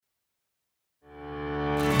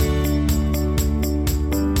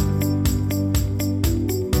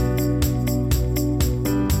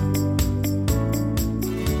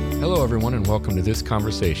everyone, and welcome to this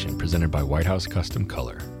conversation presented by White House Custom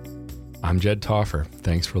Color. I'm Jed Toffer.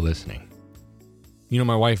 Thanks for listening. You know,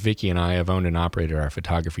 my wife Vicki and I have owned and operated our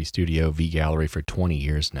photography studio, V Gallery, for 20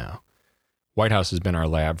 years now. White House has been our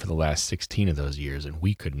lab for the last 16 of those years, and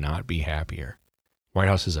we could not be happier. White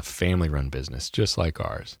House is a family-run business, just like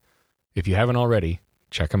ours. If you haven't already,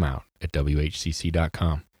 check them out at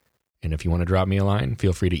whcc.com. And if you want to drop me a line,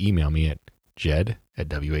 feel free to email me at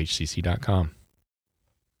jed@whcc.com.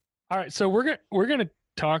 All right, so we're gonna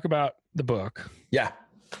talk about the book. Yeah.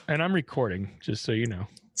 And I'm recording, just so you know.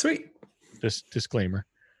 Sweet. Just disclaimer.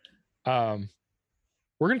 We're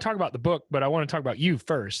going to talk about the book, but I want to talk about you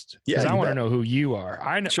first, because I want to know who you are.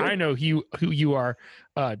 I know who you are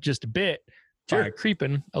just a bit by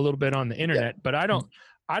creeping a little bit on the internet, but I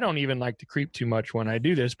don't even like to creep too much when I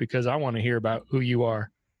do this, because I want to hear about who you are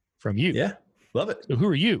from you. Yeah, love it. So who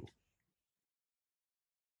are you?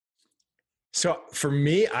 So for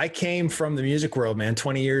me, I came from the music world, man.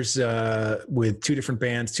 20 years with two different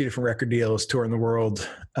bands, two different record deals, touring the world.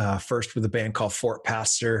 First with a band called Fort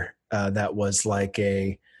Pastor. That was like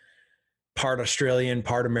a part Australian,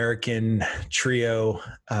 part American trio.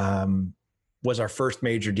 Was our first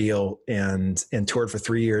major deal, and toured for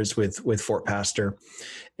 3 years with Fort Pastor.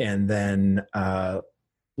 And then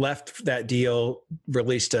left that deal,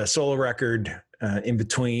 released a solo record in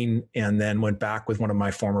between, and then went back with one of my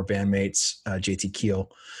former bandmates, JT Keel,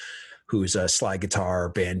 who's a slide guitar,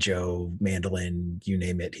 banjo, mandolin, you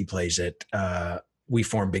name it, he plays it. We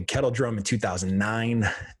formed Big Kettle Drum in 2009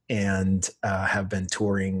 and have been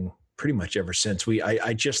touring pretty much ever since.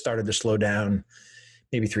 I just started to slow down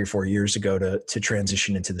maybe 3 or 4 years ago to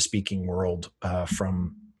transition into the speaking world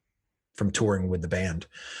from touring with the band.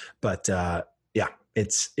 But yeah,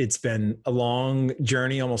 it's been a long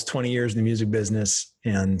journey, almost 20 years in the music business.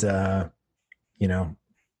 And, you know,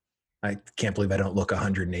 I can't believe I don't look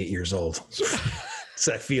 108 years old.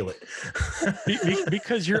 So I feel it.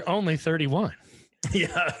 Because you're only 31. Yeah.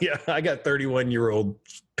 I got 31-year-old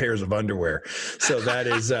pairs of underwear. So that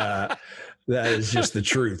is just the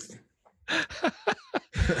truth.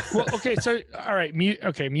 Well, okay. So, all right.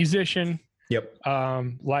 Musician. Yep.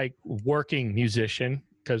 Like working musician.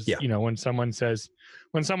 Because, you know, when someone says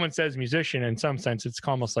musician, in some sense, it's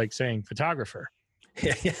almost like saying photographer,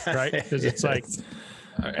 right? Because it's like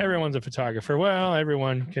everyone's a photographer. Well,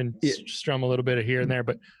 everyone can strum a little bit of here and there,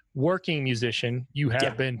 but working musician, you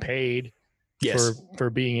have been paid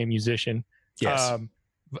for being a musician. Yes.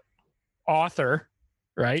 Author,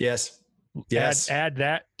 right? Yes. Add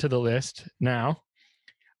that to the list now.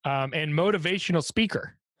 And motivational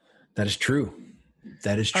speaker. That is true.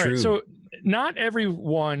 That is true. All right, so not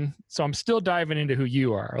everyone, so I'm still diving into who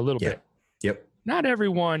you are a little bit. Yep. Not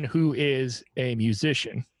everyone who is a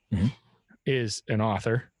musician is an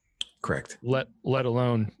author. Correct. Let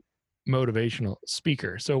alone motivational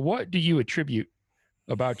speaker. So what do you attribute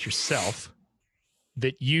about yourself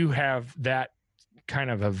that you have that kind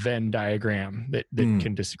of a Venn diagram that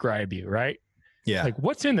can describe you, right? Yeah. Like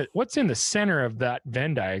what's in the center of that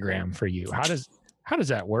Venn diagram for you? How does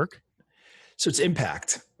that work? So it's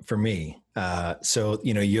impact for me. So,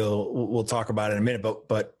 you know, we'll talk about it in a minute,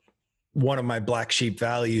 but one of my black sheep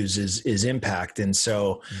values is impact. And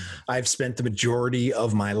so I've spent the majority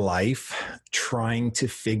of my life trying to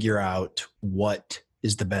figure out what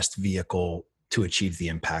is the best vehicle to achieve the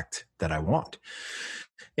impact that I want.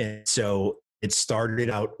 And so it started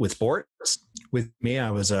out with sports. With me,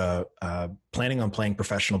 I was planning on playing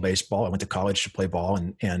professional baseball. I went to college to play ball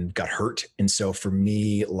and got hurt. And so for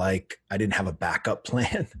me, like I didn't have a backup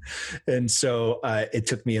plan. And so it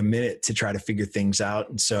took me a minute to try to figure things out.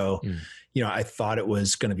 And so, you know, I thought it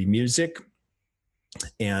was going to be music.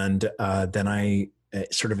 And then I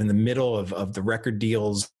sort of in the middle of the record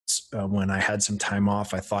deals, when I had some time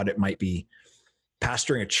off, I thought it might be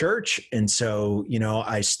pastoring a church. And so, you know,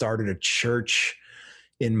 I started a church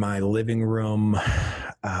in my living room,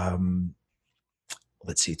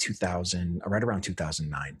 let's see, right around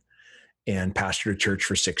 2009, and pastored a church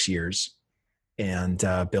for 6 years and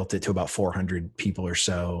built it to about 400 people or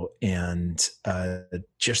so. And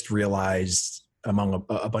just realized, among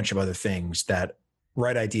a bunch of other things, that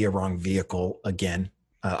right idea, wrong vehicle. Again,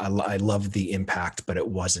 I love the impact, but it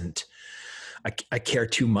wasn't, I care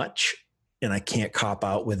too much. And I can't cop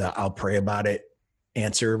out with I'll pray about it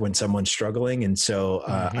answer when someone's struggling. And so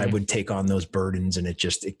I would take on those burdens, and it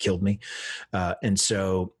killed me. And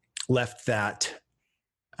so left that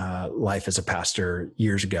life as a pastor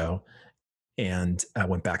years ago, and I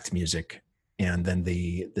went back to music. And then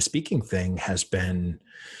the speaking thing has been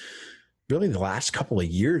really the last couple of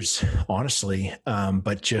years, honestly,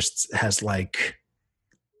 but just has like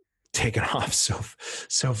taken off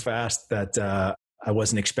so fast that I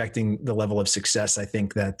wasn't expecting the level of success I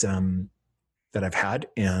think that I've had,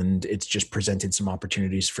 and it's just presented some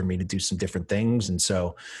opportunities for me to do some different things. And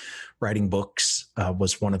so writing books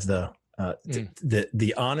was one of the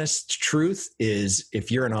honest truth is,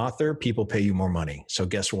 if you're an author, people pay you more money. So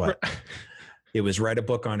guess what? It was write a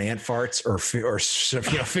book on ant farts, or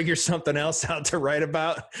figure something else out to write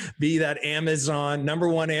about. Be that Amazon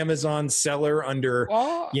 #1 Amazon seller under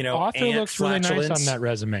author ant looks really nice on that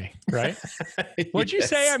resume, right? What'd you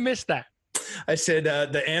say? I missed that. I said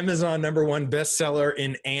the Amazon #1 bestseller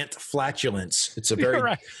in ant flatulence. It's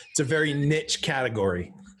a very niche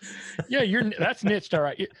category. Yeah, that's niche, all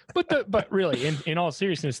right. But really, in all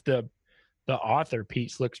seriousness, the author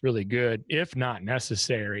piece looks really good, if not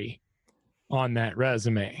necessary, on that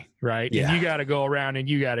resume, right? Yeah. And you got to go around and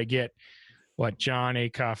you got to get what John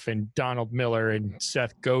Acuff and Donald Miller and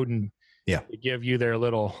Seth Godin to give you their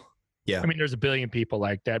little. Yeah. I mean, there's a billion people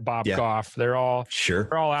like that. Bob Goff, they're all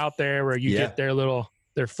out there where you get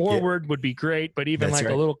their forward would be great, but even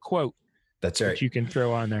a little quote that you can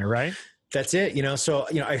throw on there, right? That's it. So,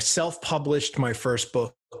 I self-published my first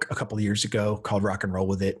book a couple of years ago called Rock and Roll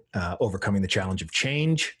With It, Overcoming the Challenge of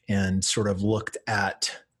Change, and sort of looked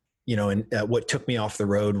at, and what took me off the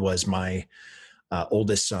road was my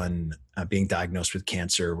oldest son being diagnosed with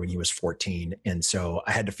cancer when he was 14. And so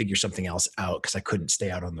I had to figure something else out because I couldn't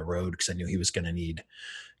stay out on the road because I knew he was going to need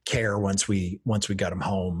care once we got him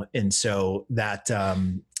home. And so that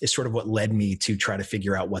is sort of what led me to try to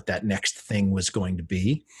figure out what that next thing was going to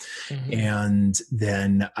be. Mm-hmm. And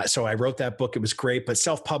then, so I wrote that book. It was great, but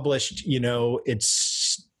self-published,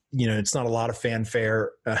 it's not a lot of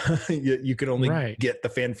fanfare. You can only get the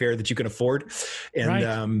fanfare that you can afford.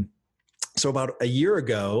 And so about a year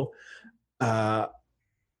ago,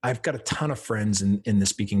 I've got a ton of friends in the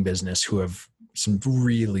speaking business who have some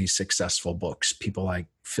really successful books, people like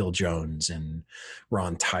Phil Jones and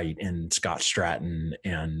Ron Tite and Scott Stratton.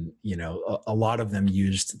 And, a lot of them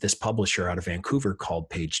used this publisher out of Vancouver called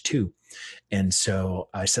Page Two. And so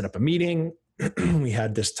I set up a meeting. We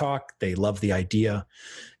had this talk. They loved the idea.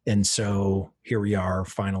 And so here we are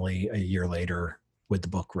finally a year later with the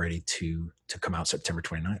book ready to come out September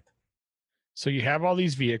 29th. So you have all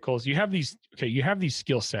these vehicles, you have these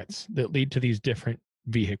skill sets that lead to these different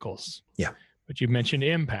vehicles. Yeah. But you mentioned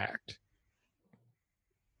impact.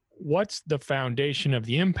 What's the foundation of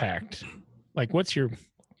the impact? Like what's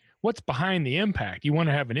behind the impact? You want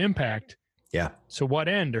to have an impact. Yeah. So what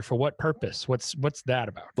end or for what purpose? What's that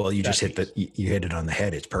about? Well, you just hit it on the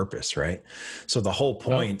head. It's purpose, right? So the whole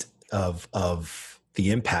point of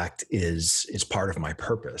the impact is part of my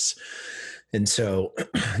purpose. And so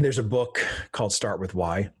there's a book called Start With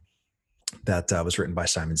Why that was written by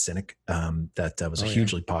Simon Sinek. That was a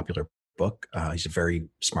hugely popular book. He's a very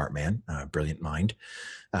smart man, brilliant mind.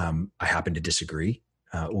 I happen to disagree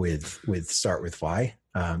with Start With Why.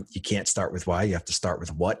 You can't start with why. You have to start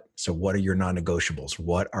with what. So what are your non-negotiables?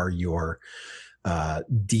 What are your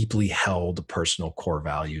deeply held personal core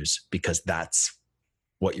values? Because that's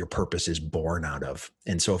what your purpose is born out of.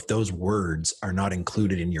 And so if those words are not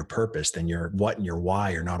included in your purpose, then your what and your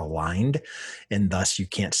why are not aligned. And thus you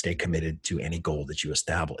can't stay committed to any goal that you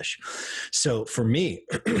establish. So for me,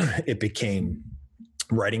 it became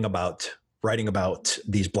writing about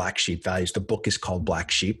these black sheep values. The book is called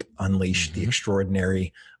Black Sheep: Unleash the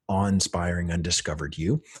Extraordinary, Awe-Inspiring, Undiscovered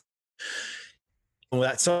You. Well,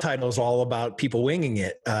 that subtitle is all about people winging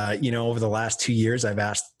it. Over the last 2 years, I've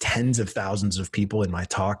asked tens of thousands of people in my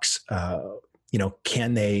talks,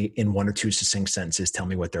 can they, in one or two succinct sentences, tell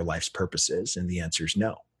me what their life's purpose is? And the answer is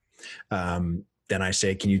no. Then I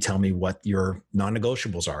say, can you tell me what your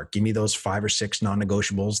non-negotiables are? Give me those 5 or 6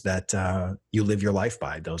 non-negotiables that you live your life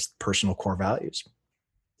by, those personal core values.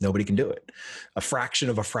 Nobody can do it. A fraction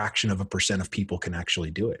of a percent of people can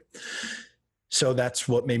actually do it. So that's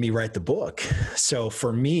what made me write the book. So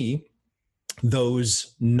for me,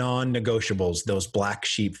 those non-negotiables, those black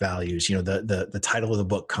sheep values, the title of the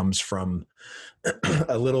book comes from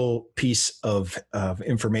a little piece of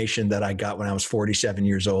information that I got when I was 47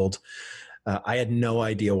 years old. I had no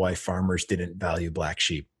idea why farmers didn't value black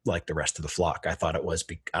sheep like the rest of the flock. I thought it was,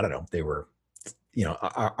 they were,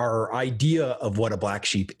 our idea of what a black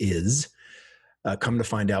sheep is, come to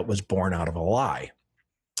find out, was born out of a lie.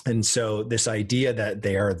 And so this idea that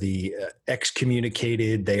they are the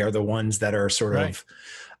excommunicated, they are the ones that are sort of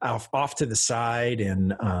off to the side,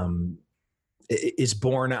 and is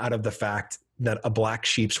born out of the fact that a black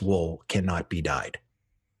sheep's wool cannot be dyed.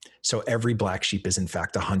 So every black sheep is in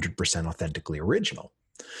fact 100% authentically original.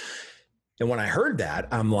 And when I heard that,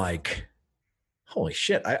 I'm like, holy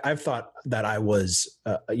shit, I've thought that I was,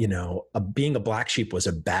 being a black sheep was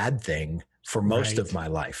a bad thing for most of my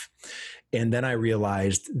life. And then I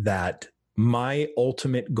realized that my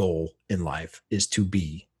ultimate goal in life is to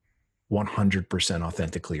be 100%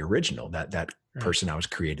 authentically original, that person I was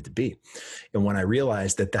created to be. And when I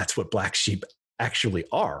realized that that's what black sheep actually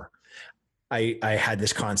are, I had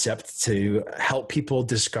this concept to help people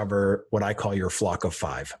discover what I call your flock of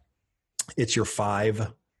five. It's your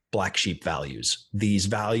 5 black sheep values. These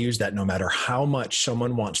values that no matter how much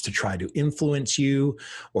someone wants to try to influence you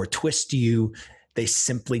or twist you, they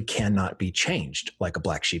simply cannot be changed like a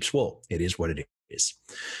black sheep's wool. It is what it is.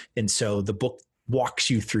 And so the book walks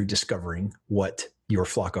you through discovering what your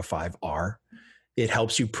flock of 5 are. It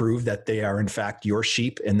helps you prove that they are in fact your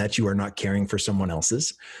sheep and that you are not caring for someone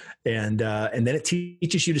else's. And then it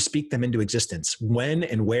teaches you to speak them into existence. When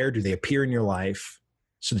and where do they appear in your life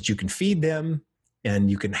so that you can feed them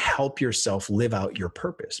and you can help yourself live out your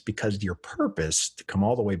purpose? Because your purpose, to come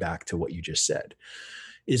all the way back to what you just said,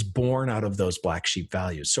 is born out of those black sheep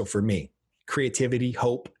values. So for me, creativity,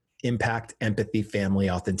 hope, impact, empathy,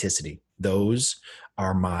 family, authenticity. Those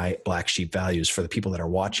are my black sheep values. For the people that are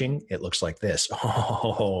watching, it looks like this.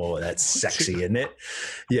 Oh, that's sexy, isn't it?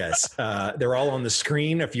 Yes. They're all on the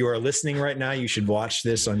screen. If you are listening right now, you should watch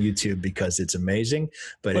this on YouTube because it's amazing.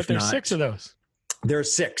 But if there's not, 6 of those. There are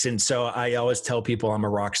 6. And so I always tell people I'm a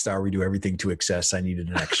rock star. We do everything to excess. I needed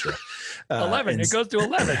an extra. 11. It goes to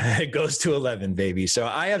 11. It goes to 11, baby. So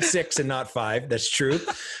I have 6 and not 5. That's true.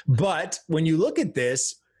 But when you look at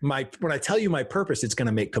this, when I tell you my purpose, it's going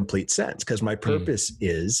to make complete sense, because my purpose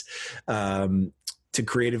is to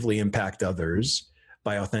creatively impact others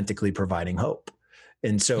by authentically providing hope.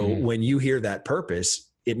 And so when you hear that purpose,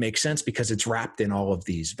 it makes sense because it's wrapped in all of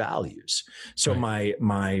these values. So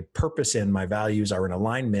my purpose and my values are in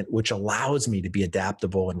alignment, which allows me to be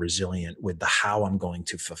adaptable and resilient with the how I'm going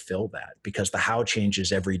to fulfill that, because the how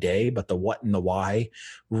changes every day, but the what and the why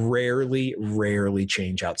rarely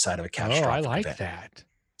change outside of a catastrophic I like event. that.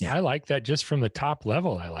 Yeah. I like that just from the top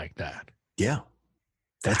level. I like that. Yeah.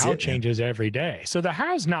 The how changes every day. So the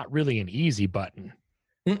how's not really an easy button,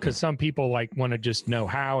 because some people want to just know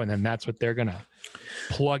how, and then that's what they're going to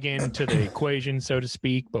plug into the equation, so to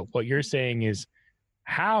speak. But what you're saying is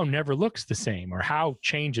how never looks the same, or how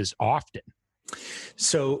changes often.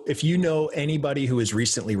 So if you know anybody who is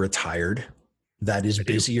recently retired that is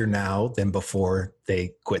busier now than before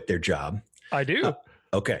they quit their job. I do.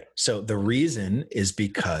 Okay. So the reason is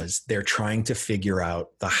because they're trying to figure out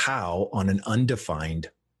the how on an undefined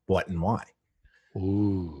what and why.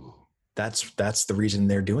 Ooh. That's the reason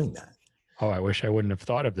they're doing that. Oh, I wish I wouldn't have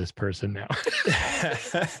thought of this person now.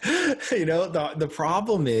 The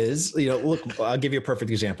problem is, look, I'll give you a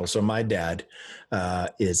perfect example. So my dad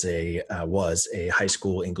was a high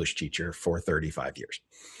school English teacher for 35 years.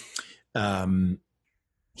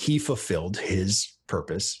 He fulfilled his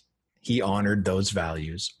purpose. He honored those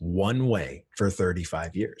values one way for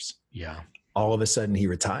 35 years. Yeah. All of a sudden he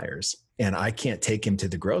retires, and I can't take him to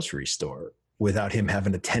the grocery store without him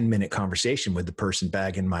having a 10-minute conversation with the person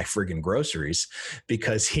bagging my friggin' groceries,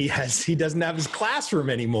 because he doesn't have his classroom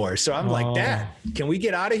anymore. So I'm like, Dad, can we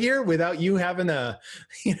get out of here without you having this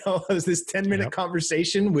 10-minute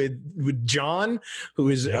conversation with John, who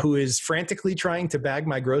is frantically trying to bag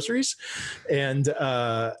my groceries? And,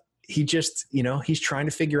 he just, he's trying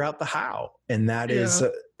to figure out the how. And that's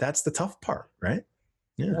the tough part, right?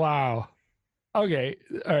 Yeah. Wow. Okay.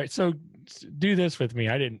 All right. So do this with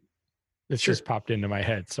me. This just popped into my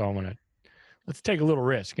head. So let's take a little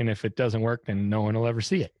risk. And if it doesn't work, then no one will ever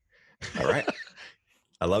see it. All right.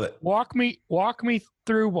 I love it. Walk me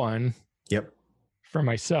through one. Yep. For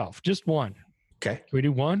myself. Just one. Okay. Can we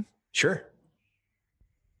do one? Sure.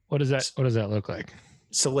 What does that look like?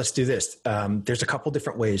 So let's do this. There's a couple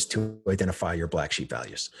different ways to identify your black sheep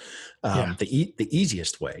values. The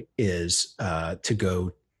easiest way is to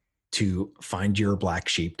go to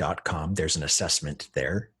findyourblacksheep.com. There's an assessment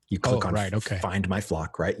there. You click on Find My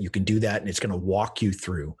Flock, right? You can do that, and it's going to walk you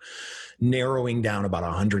through narrowing down about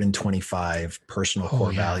 125 personal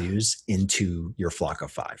core values into your flock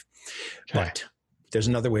of 5. Okay. But there's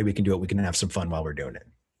another way we can do it. We can have some fun while we're doing it.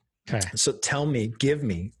 Okay. So give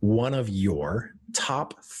me one of your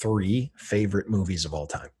top 3 favorite movies of all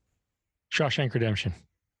time. Shawshank Redemption.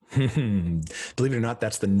 Believe it or not,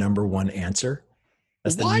 that's the number one answer.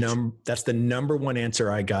 That's the number one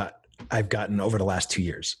answer I've gotten over the last 2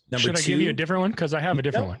 years. Should I give you a different one? Because I have a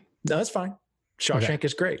different one. No, that's fine. Shawshank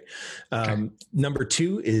is great. Number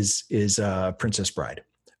 2 is Princess Bride.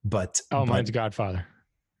 Mine's Godfather.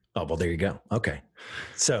 Oh, well, there you go. Okay.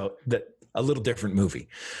 So a little different movie,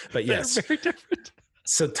 but yes. Very different.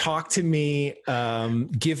 So talk to me.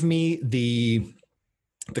 Give me the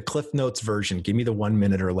Cliff Notes version. Give me the 1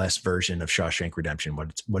 minute or less version of Shawshank Redemption.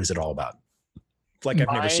 What is it all about? Like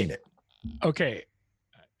I've never seen it. Okay.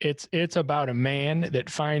 It's about a man that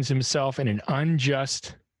finds himself in an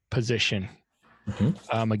unjust position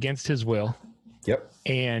against his will. Yep.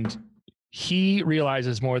 And he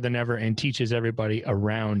realizes more than ever and teaches everybody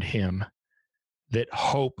around him that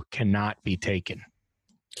hope cannot be taken.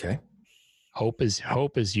 Okay. Hope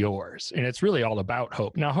is yours. And it's really all about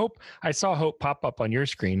hope. Now, hope, I saw hope pop up on your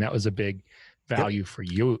screen. That was a big value for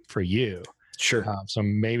you. Sure. So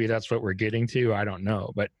maybe that's what we're getting to. I don't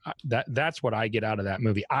know, but that's what I get out of that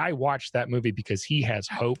movie. I watched that movie because he has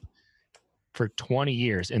hope for 20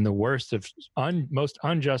 years in the worst of most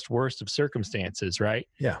unjust, worst of circumstances. Right.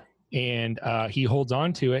 Yeah. And he holds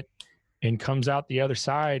on to it and comes out the other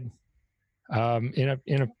side in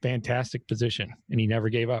a fantastic position, and he never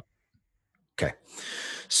gave up. Okay.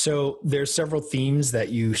 So there's several themes that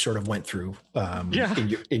you sort of went through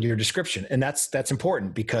in your description. And that's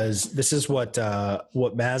important because this is what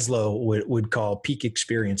Maslow would call peak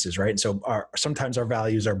experiences, right? And so sometimes our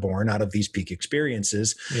values are born out of these peak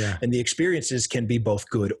experiences, and the experiences can be both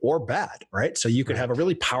good or bad, right? So you could have a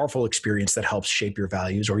really powerful experience that helps shape your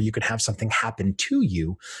values, or you could have something happen to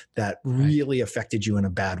you that really affected you in a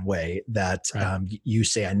bad way that you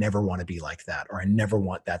say, I never want to be like that, or I never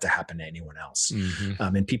want that to happen to anyone else.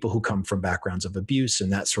 And people who come from backgrounds of abuse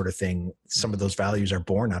and that sort of thing, some of those values are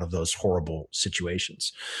born out of those horrible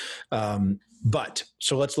situations. But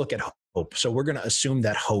so let's look at hope. So we're going to assume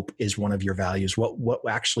that hope is one of your values. What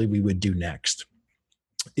actually we would do next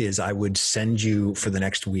is I would send you for the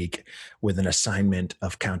next week with an assignment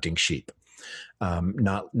of counting sheep.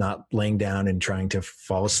 Not laying down and trying to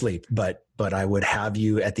fall asleep, but I would have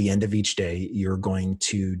you at the end of each day, you're going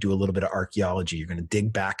to do a little bit of archaeology. You're going to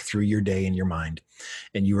dig back through your day in your mind,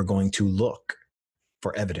 and you are going to look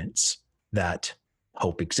for evidence that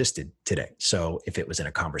hope existed today. So if it was in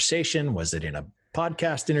a conversation, was it in a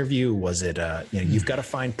podcast interview? Was it, you've got to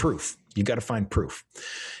find proof. You've got to find proof.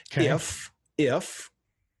 Okay. If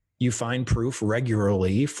you find proof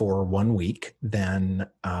regularly for 1 week, then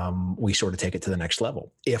we sort of take it to the next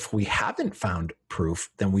level. If we haven't found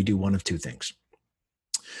proof, then we do one of two things.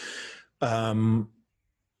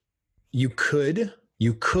 You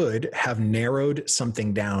could have narrowed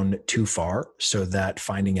something down too far so that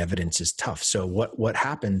finding evidence is tough. So what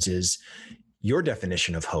happens is your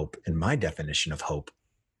definition of hope and my definition of hope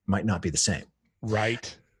might not be the same.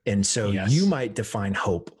 Right. And so you might define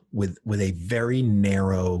hope with a very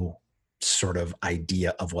narrow sort of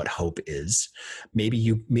idea of what hope is. Maybe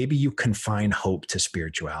you confine hope to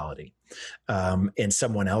spirituality. And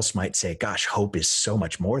someone else might say, gosh, hope is so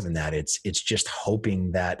much more than that. It's just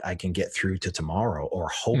hoping that I can get through to tomorrow, or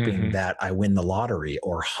hoping that I win the lottery,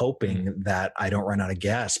 or hoping that I don't run out of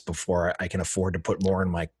gas before I can afford to put more in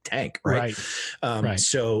my tank. Right.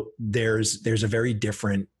 So there's a very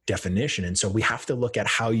different definition. And so we have to look at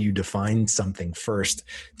how you define something first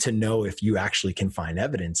to know if you actually can find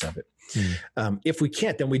evidence of it. If we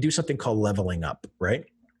can't, then we do something called leveling up, right?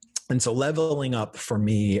 And so leveling up for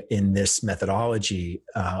me in this methodology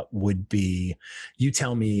would be, you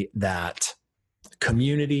tell me that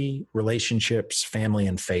community, relationships, family,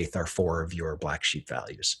 and faith are 4 of your black sheep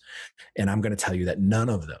values. And I'm going to tell you that none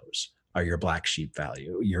of those are your black sheep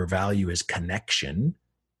value. Your value is connection.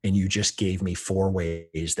 And you just gave me 4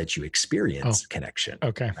 ways that you experience connection.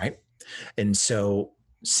 Okay. Right. And so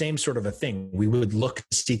same sort of a thing. We would look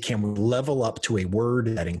to see, can we level up to a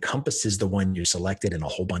word that encompasses the one you selected and a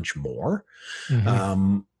whole bunch more?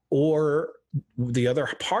 Or the other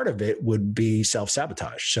part of it would be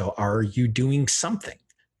self-sabotage. So are you doing something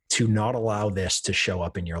to not allow this to show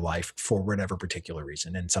up in your life for whatever particular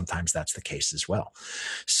reason? And sometimes that's the case as well.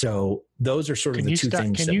 So those are sort of the two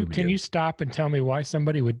things. Can you stop and tell me why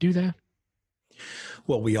somebody would do that?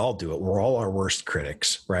 Well, we all do it. We're all our worst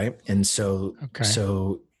critics, right? And so,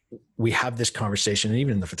 so we have this conversation, and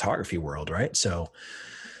even in the photography world, right? So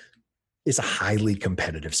it's a highly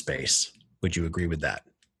competitive space. Would you agree with that?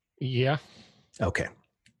 Yeah. Okay.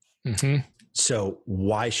 So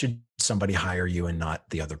why should somebody hire you and not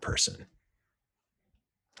the other person?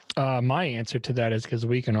 My answer to that is because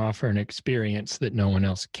we can offer an experience that no one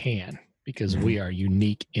else can, because we are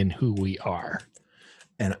unique in who we are.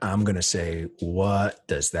 And I'm going to say, what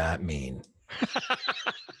does that mean?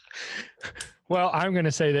 Well, I'm going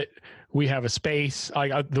to say that we have a space.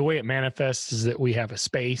 The way it manifests is that we have a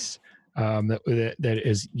space that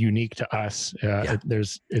is unique to us.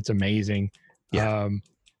 It's amazing.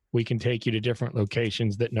 We can take you to different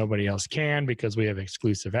locations that nobody else can because we have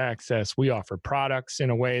exclusive access. We offer products in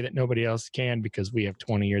a way that nobody else can because we have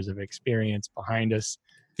 20 years of experience behind us.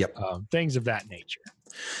 Yep. Things of that nature.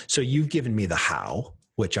 So you've given me the how,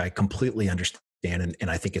 which I completely understand. And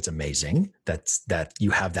I think it's amazing that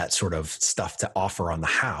you have that sort of stuff to offer on the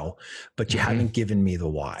how, but you haven't given me the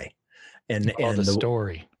why. And the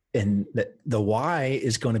story. And the why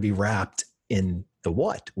is going to be wrapped in the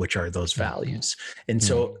what, which are those values. And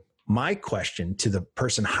so my question to the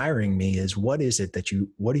person hiring me is, what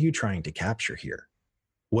are you trying to capture here?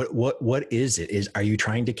 What is it? Are you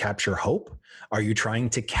trying to capture hope? Are you trying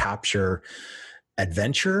to capture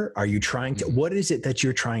adventure? Are you trying to, what is it that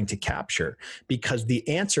you're trying to capture? Because the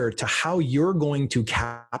answer to how you're going to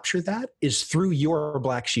capture that is through your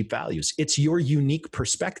black sheep values. It's your unique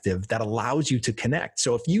perspective that allows you to connect.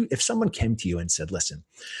 So if someone came to you and said, listen,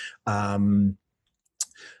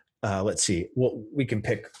 let's see, well,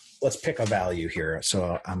 let's pick a value here.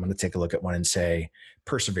 So I'm going to take a look at one and say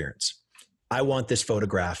perseverance. I want this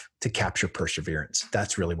photograph to capture perseverance.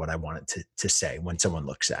 That's really what I want it to say when someone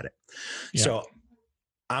looks at it. Yeah. So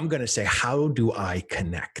I'm going to say, how do I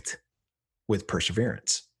connect with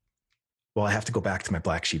perseverance? Well, I have to go back to my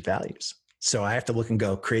black sheep values. So I have to look and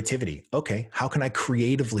go, creativity. Okay, how can I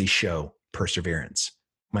creatively show perseverance?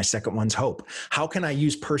 My second one's hope. How can I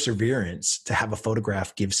use perseverance to have a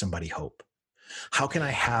photograph give somebody hope? How can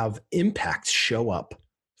I have impact show up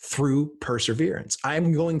through perseverance?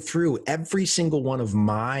 I'm going through every single one of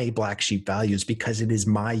my black sheep values because it is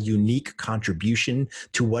my unique contribution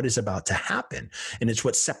to what is about to happen. And it's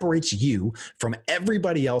what separates you from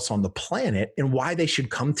everybody else on the planet and why they should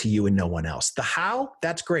come to you and no one else. The how,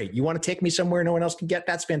 that's great. You want to take me somewhere no one else can get,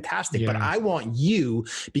 that's fantastic. Yeah. But I want you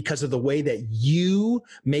because of the way that you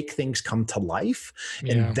make things come to life.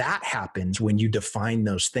 Yeah. And that happens when you define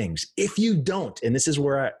those things. If you don't, and this is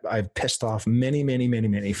where I've pissed off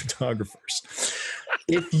many photographers.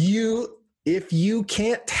 If you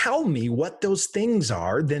can't tell me what those things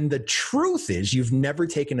are, then the truth is you've never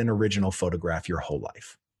taken an original photograph your whole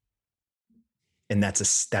life. And that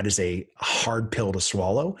is a hard pill to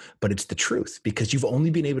swallow, but it's the truth because you've only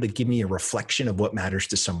been able to give me a reflection of what matters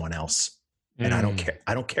to someone else. And I don't care.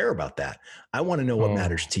 I don't care about that. I want to know what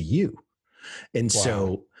matters to you. And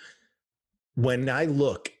so when I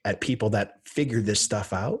look at people that figure this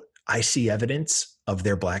stuff out, I see evidence of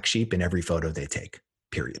their black sheep in every photo they take,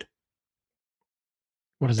 period.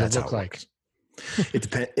 What does that look like? It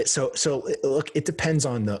depends. So look, it depends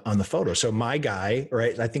on the photo. So my guy,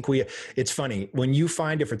 right? I think it's funny when you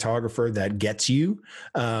find a photographer that gets you,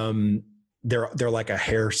 they're like a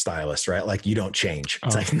hairstylist, right? Like you don't change.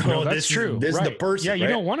 It's like, no, that's true. This is the person. Yeah. You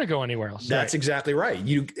don't want to go anywhere else. That's exactly right.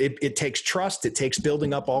 It takes trust. It takes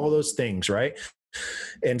building up all of those things, right?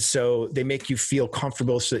 And so they make you feel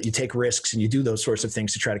comfortable so that you take risks and you do those sorts of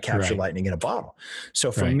things to try to capture lightning in a bottle.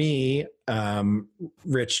 So for me,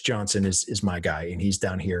 Rich Johnson is my guy and he's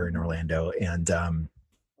down here in Orlando and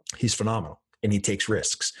he's phenomenal and he takes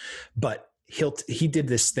risks, but he did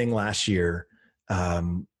this thing last year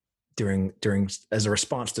during as a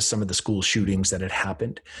response to some of the school shootings that had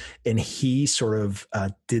happened. And he sort of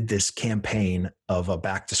did this campaign of a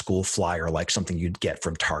back to school flyer, like something you'd get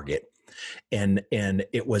from Target. And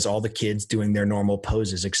it was all the kids doing their normal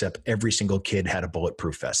poses, except every single kid had a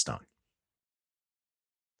bulletproof vest on.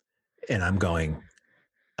 And I'm going,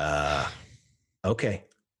 okay,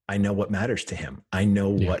 I know what matters to him. I know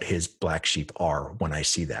what his black sheep are when I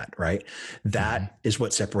see that, right? That is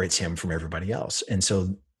what separates him from everybody else. And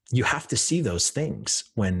so you have to see those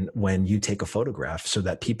things when you take a photograph so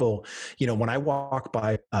that people, when I walk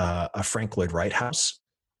by a Frank Lloyd Wright house,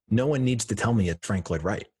 no one needs to tell me it's Frank Lloyd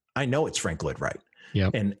Wright. I know it's Frank Lloyd Wright.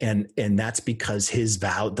 Yep. And that's because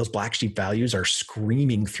those black sheep values are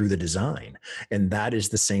screaming through the design. And that is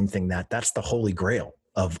the same thing that's the holy grail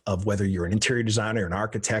of whether you're an interior designer, an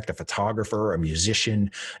architect, a photographer, a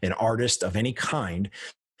musician, an artist of any kind.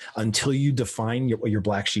 Until you define what your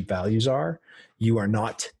black sheep values are, you are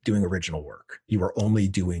not doing original work. You are only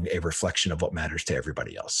doing a reflection of what matters to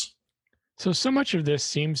everybody else. So much of this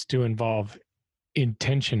seems to involve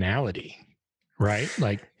intentionality, right?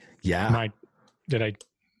 Like, yeah.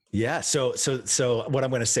 Yeah. So what I'm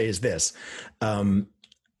going to say is this.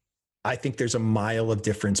 I think there's a mile of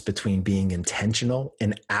difference between being intentional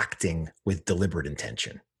and acting with deliberate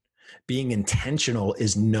intention. Being intentional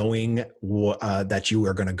is knowing that you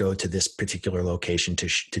are going to go to this particular location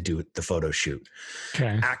to do the photo shoot.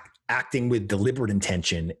 Okay. Acting with deliberate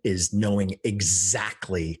intention is knowing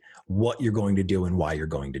exactly what you're going to do and why you're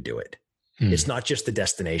going to do it. It's not just the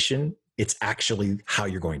destination. It's actually how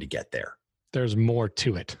you're going to get there. There's more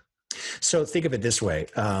to it. So think of it this way.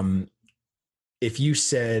 If you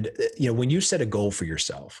said, when you set a goal for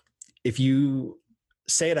yourself, if you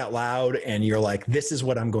say it out loud and you're like, this is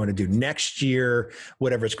what I'm going to do next year,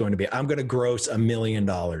 whatever it's going to be, I'm going to gross $1 million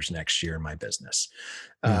next year in my business.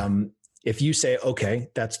 If you say, okay,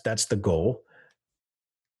 that's the goal,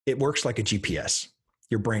 it works like a GPS.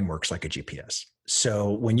 Your brain works like a GPS. So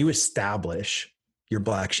when you establish your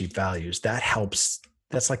black sheep values, that helps.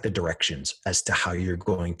 That's like the directions as to how you're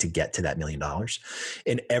going to get to that $1 million.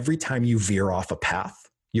 And every time you veer off a path,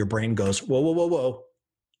 your brain goes, whoa, whoa, whoa, whoa.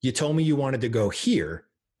 You told me you wanted to go here,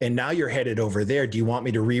 and now you're headed over there. Do you want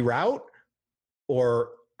me to reroute, or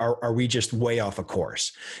are we just way off a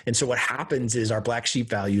course? And so what happens is our black sheep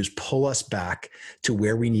values pull us back to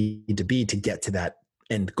where we need to be to get to that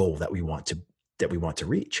end goal that we want to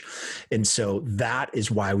reach. And so that is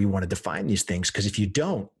why we want to define these things. Because if you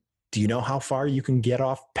don't, do you know how far you can get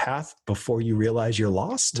off path before you realize you're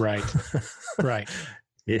lost? Right. Right.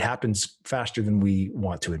 It happens faster than we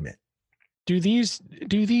want to admit. Do these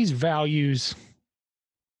values,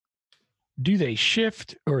 do they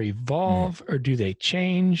shift or evolve, or do they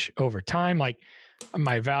change over time? Like,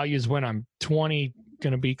 my values when I'm 20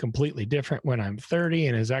 going to be completely different when I'm 30,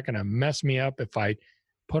 and is that going to mess me up if I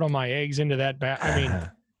put all my eggs into that bag? I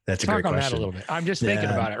mean, that's a great question. Talk on that a little bit. I'm just thinking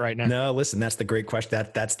about it right now. No, listen, that's the great question.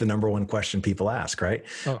 That's the number one question people ask, right?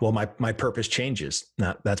 Oh. Well, my purpose changes.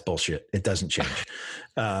 No, that's bullshit. It doesn't change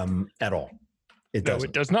at all. It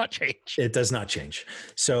does not change. It does not change.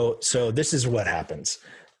 So this is what happens.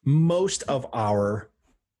 Most of our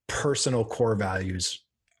personal core values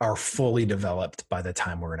are fully developed by the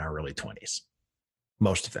time we're in our early 20s.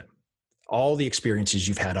 Most of them. All the experiences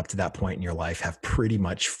you've had up to that point in your life have pretty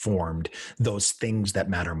much formed those things that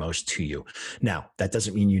matter most to you. Now, that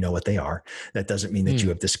doesn't mean you know what they are. That doesn't mean that you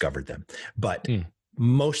have discovered them. But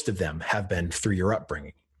most of them have been through your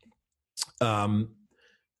upbringing.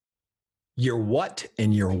 Your what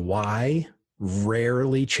and your why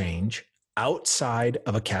rarely change outside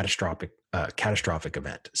of a catastrophic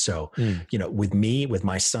event. So, with me, with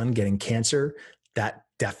my son getting cancer, that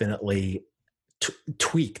definitely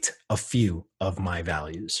tweaked a few of my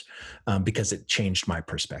values because it changed my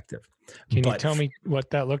perspective. Can you tell me what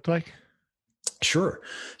that looked like? Sure.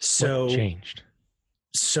 So what changed?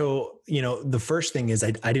 So, the first thing is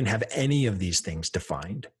I didn't have any of these things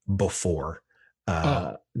defined before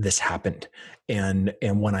this happened. And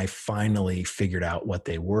when I finally figured out what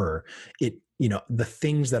they were, the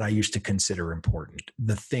things that I used to consider important,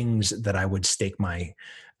 the things that I would stake my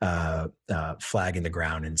flag in the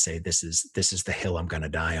ground and say, this is the hill I'm going to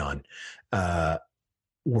die on,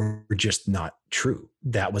 were just not true.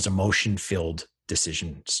 That was emotion-filled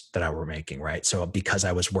decisions that I were making, right? So because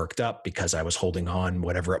I was worked up, because I was holding on,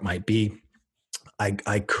 whatever it might be,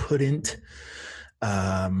 I couldn't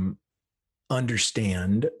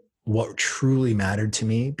understand what truly mattered to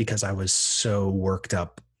me because I was so worked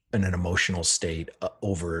up in an emotional state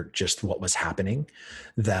over just what was happening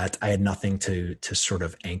that I had nothing to sort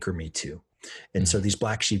of anchor me to. And so these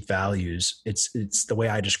black sheep values, it's the way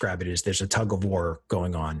I describe it is there's a tug of war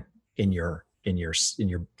going on in your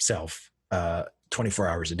self 24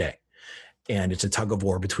 hours a day. And it's a tug of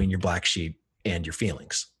war between your black sheep and your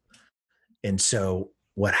feelings. And so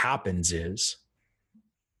what happens is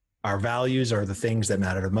our values are the things that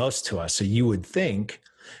matter the most to us. So you would think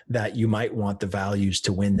that you might want the values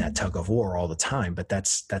to win that tug of war all the time, but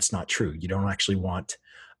that's not true. You don't actually want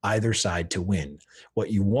either side to win.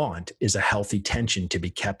 What you want is a healthy tension to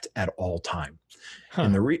be kept at all time.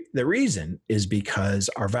 And the reason is because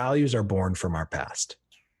our values are born from our past.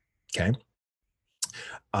 Okay.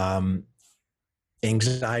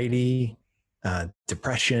 Anxiety,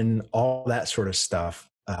 depression, all that sort of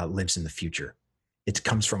stuff lives in the future. It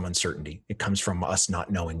comes from uncertainty. It comes from us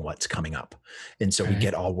not knowing what's coming up. And so we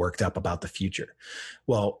get all worked up about the future.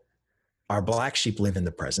 Well, our black sheep live in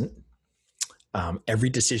the present. Every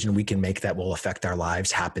decision we can make that will affect our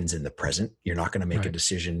lives happens in the present. You're not going to make a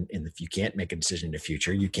decision you can't make a decision in the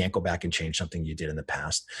future. You can't go back and change something you did in the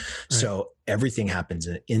past. Right. So everything happens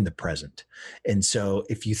in the present. And so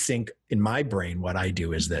if you think in my brain, what I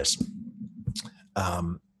do is this,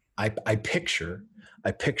 I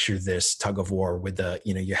picture this tug of war with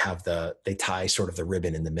they tie sort of the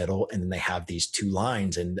ribbon in the middle, and then they have these two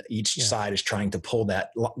lines, and each side is trying to pull that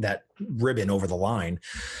ribbon over the line.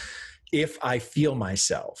 If I feel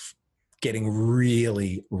myself getting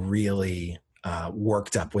really, really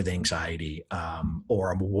worked up with anxiety,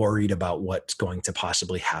 or I'm worried about what's going to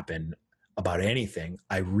possibly happen about anything,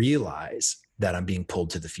 I realize that I'm being pulled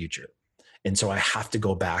to the future. And so I have to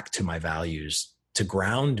go back to my values to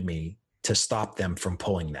ground me, to stop them from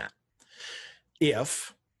pulling that.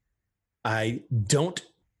 If I don't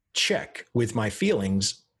check with my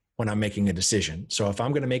feelings when I'm making a decision. So if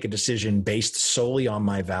I'm going to make a decision based solely on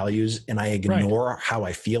my values and I ignore how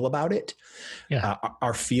I feel about it,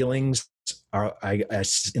 our feelings are,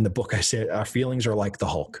 in the book, I said, our feelings are like the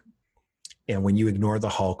Hulk. And when you ignore the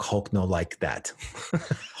Hulk, Hulk no like that.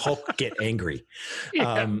 Hulk get angry.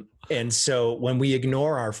 And so when we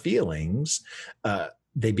ignore our feelings,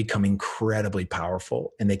 they become incredibly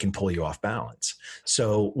powerful and they can pull you off balance.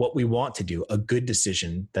 So what we want to do, a good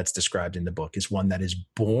decision that's described in the book, is one that is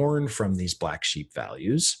born from these black sheep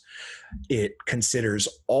values. It considers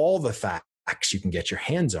all the facts you can get your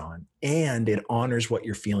hands on, and it honors what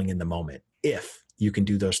you're feeling in the moment. If you can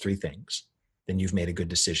do those three things, then you've made a good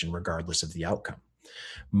decision regardless of the outcome.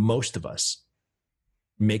 Most of us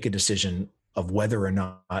make a decision of whether or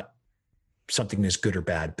not something is good or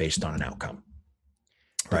bad based on an outcome.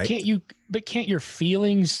 Right? Can't your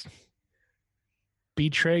feelings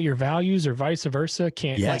betray your values or vice versa?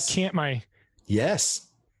 Yes.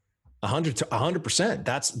 100%.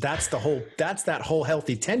 That's that whole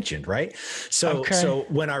healthy tension, right? So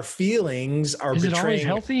when our feelings are betraying, it always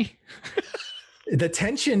healthy? The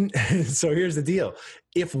tension. So here's the deal.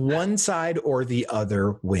 If one side or the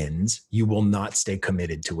other wins, you will not stay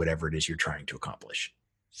committed to whatever it is you're trying to accomplish.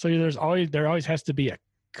 So there always has to be a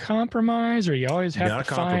compromise, or you always have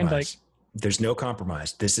to find there's no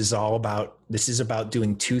compromise. This is about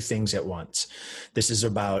doing two things at once. This is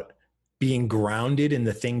about being grounded in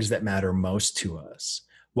the things that matter most to us,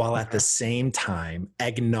 while at the same time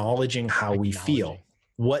acknowledging how we feel.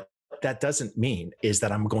 What that doesn't mean is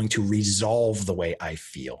that I'm going to resolve the way I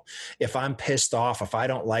feel. If I'm pissed off, if I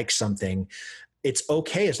don't like something, it's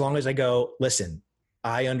okay as long as I go, listen,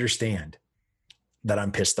 I understand that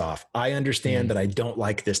I'm pissed off. I understand that I don't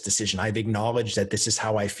like this decision. I've acknowledged that this is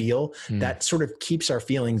how I feel. That sort of keeps our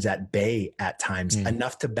feelings at bay at times,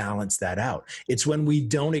 enough to balance that out. It's when we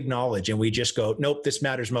don't acknowledge and we just go, nope, this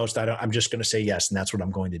matters most. I'm just going to say yes. And that's what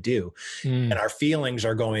I'm going to do. And our feelings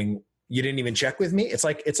are going, you didn't even check with me. It's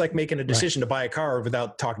like making a decision to buy a car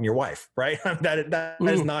without talking to your wife, right? that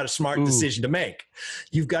is not a smart decision to make.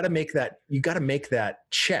 You've got to make that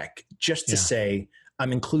check just to say,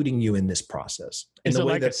 I'm including you in this process. Is it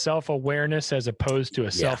like a self-awareness as opposed to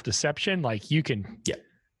a self-deception? Like you can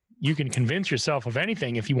convince yourself of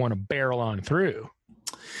anything if you want to barrel on through.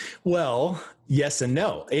 Well, yes and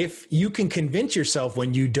no. If you can convince yourself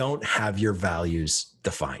when you don't have your values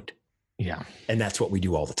defined. Yeah. And that's what we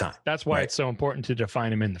do all the time. That's why it's so important to define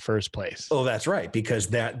them in the first place. Oh, that's right. Because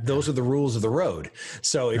those are the rules of the road.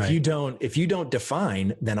 So if you don't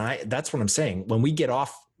define, then that's what I'm saying. When we get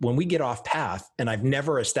off path and I've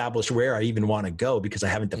never established where I even want to go because I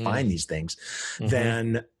haven't defined these things,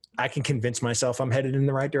 then I can convince myself I'm headed in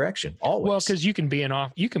the right direction. Always. Well, because you can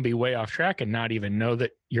be way off track and not even know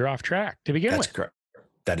that you're off track to begin with. That's correct.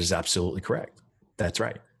 That is absolutely correct. That's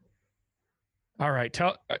right. All right.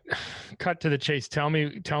 Cut to the chase. Tell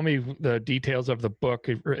me the details of the book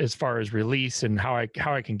as far as release and how I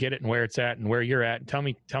can get it and where it's at and where you're at. Tell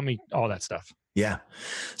me all that stuff. Yeah.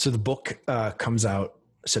 So the book comes out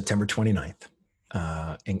September 29th.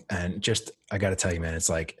 And just, I got to tell you, man, it's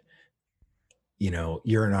like,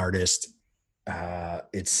 you're an artist.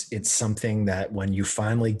 It's something that when you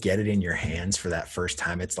finally get it in your hands for that first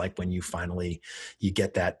time, it's like when you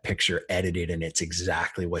get that picture edited and it's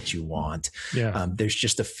exactly what you want. Yeah. There's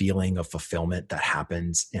just a feeling of fulfillment that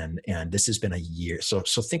happens. And this has been a year.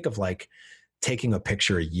 So think of like taking a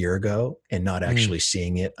picture a year ago and not actually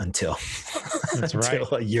seeing it until,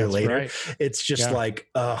 until a year later. Right. It's just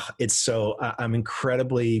it's so, I'm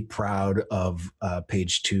incredibly proud of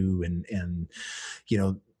Page Two and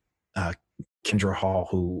Kendra Hall,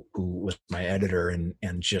 who was my editor, and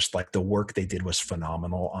just like the work they did was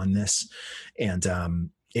phenomenal on this. And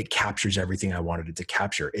it captures everything I wanted it to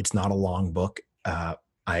capture. It's not a long book.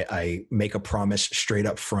 I make a promise straight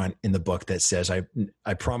up front in the book that says,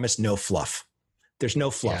 I promise no fluff. There's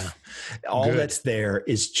no fluff. Yeah. All that's there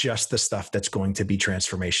is just the stuff that's going to be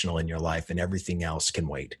transformational in your life, and everything else can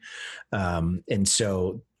wait. And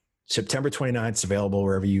so September 29th is available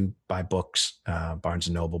wherever you buy books, Barnes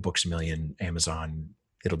 & Noble, Books A Million, Amazon.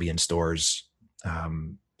 It'll be in stores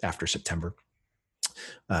after September.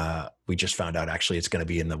 We just found out actually it's going to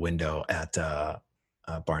be in the window at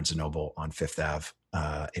Barnes & Noble on Fifth Ave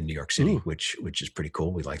in New York City, which is pretty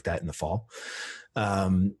cool. We like that in the fall.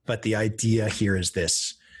 But the idea here is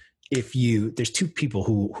this. There's two people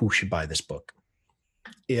who should buy this book.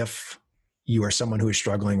 If you are someone who is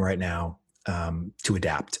struggling right now to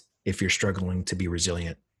adapt, if you're struggling to be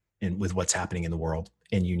resilient with what's happening in the world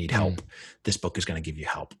and you need help, this book is going to give you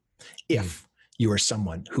help. If You are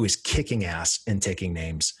someone who is kicking ass and taking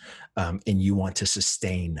names, and you want to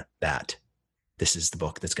sustain that. This is the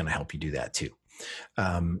book that's going to help you do that too.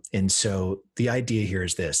 And so the idea here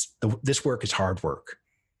is this: this work is hard work.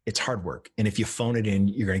 It's hard work. And if you phone it in,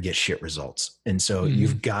 you're going to get shit results. And so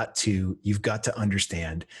you've got to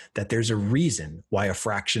understand that there's a reason why a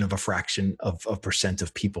fraction of percent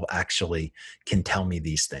of people actually can tell me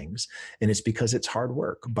these things. And it's because it's hard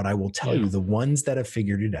work. But I will tell you, the ones that have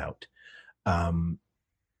figured it out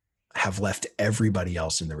have left everybody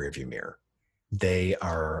else in the rearview mirror. They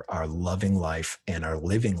are loving life and are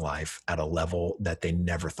living life at a level that they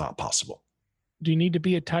never thought possible. Do you need to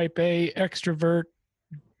be a type A extrovert?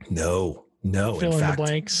 No. Fill in the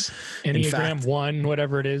blanks. Enneagram 1,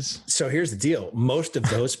 whatever it is. So here's the deal. Most of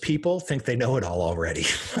those people think they know it all already.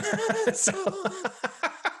 So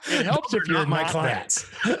it helps if you're not my clients.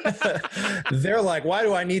 They're like, why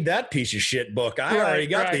do I need that piece of shit book? I already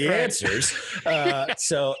got the answers.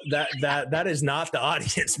 So that is not the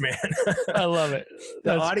audience, man. I love it.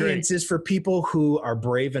 The audience is for people who are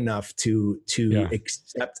brave enough to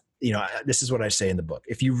accept, this is what I say in the book.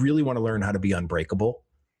 If you really want to learn how to be unbreakable,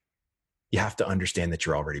 you have to understand that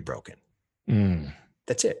you're already broken.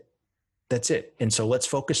 That's it. And so let's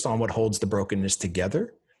focus on what holds the brokenness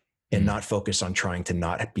together and not focus on trying to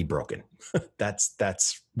not be broken.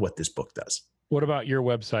 That's what this book does. What about your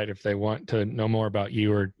website if they want to know more about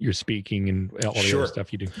you or your speaking and all the other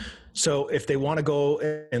stuff you do? So if they want to go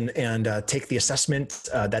and take the assessment,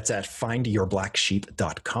 that's at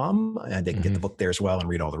findyourblacksheep.com. And they can get the book there as well and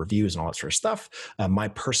read all the reviews and all that sort of stuff. My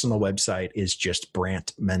personal website is just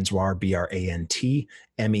Brant Menswar, BrantMenswar,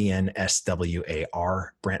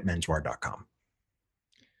 BrantMenswar.com.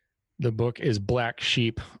 The book is Black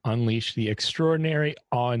Sheep, Unleash the Extraordinary,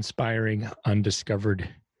 Awe-Inspiring, Undiscovered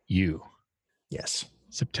You. Yes.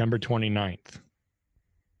 September 29th.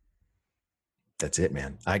 That's it,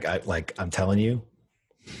 man. I'm telling you,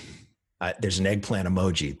 there's an eggplant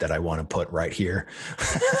emoji that I want to put right here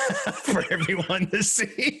for everyone to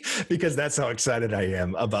see, because that's how excited I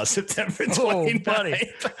am about September 29th. Oh, buddy.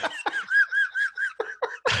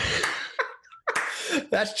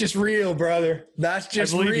 That's just real, brother. That's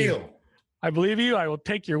just real. I believe you. I will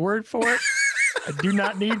take your word for it. I do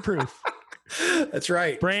not need proof. That's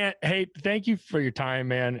right. Brant, hey, thank you for your time,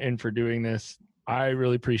 man, and for doing this. I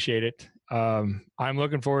really appreciate it. I'm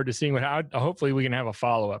looking forward to seeing hopefully we can have a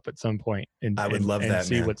follow-up at some point and I would love that,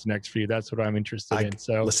 see man. What's next for you. That's what I'm interested in.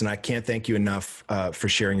 So listen, I can't thank you enough for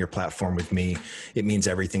sharing your platform with me. It means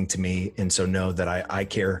everything to me. And so know that I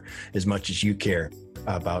care as much as you care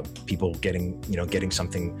about people getting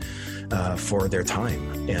something for their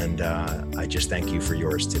time. And I just thank you for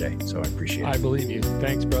yours today. So I appreciate it. I believe you.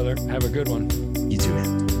 Thanks, brother. Have a good one. You too,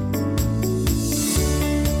 man.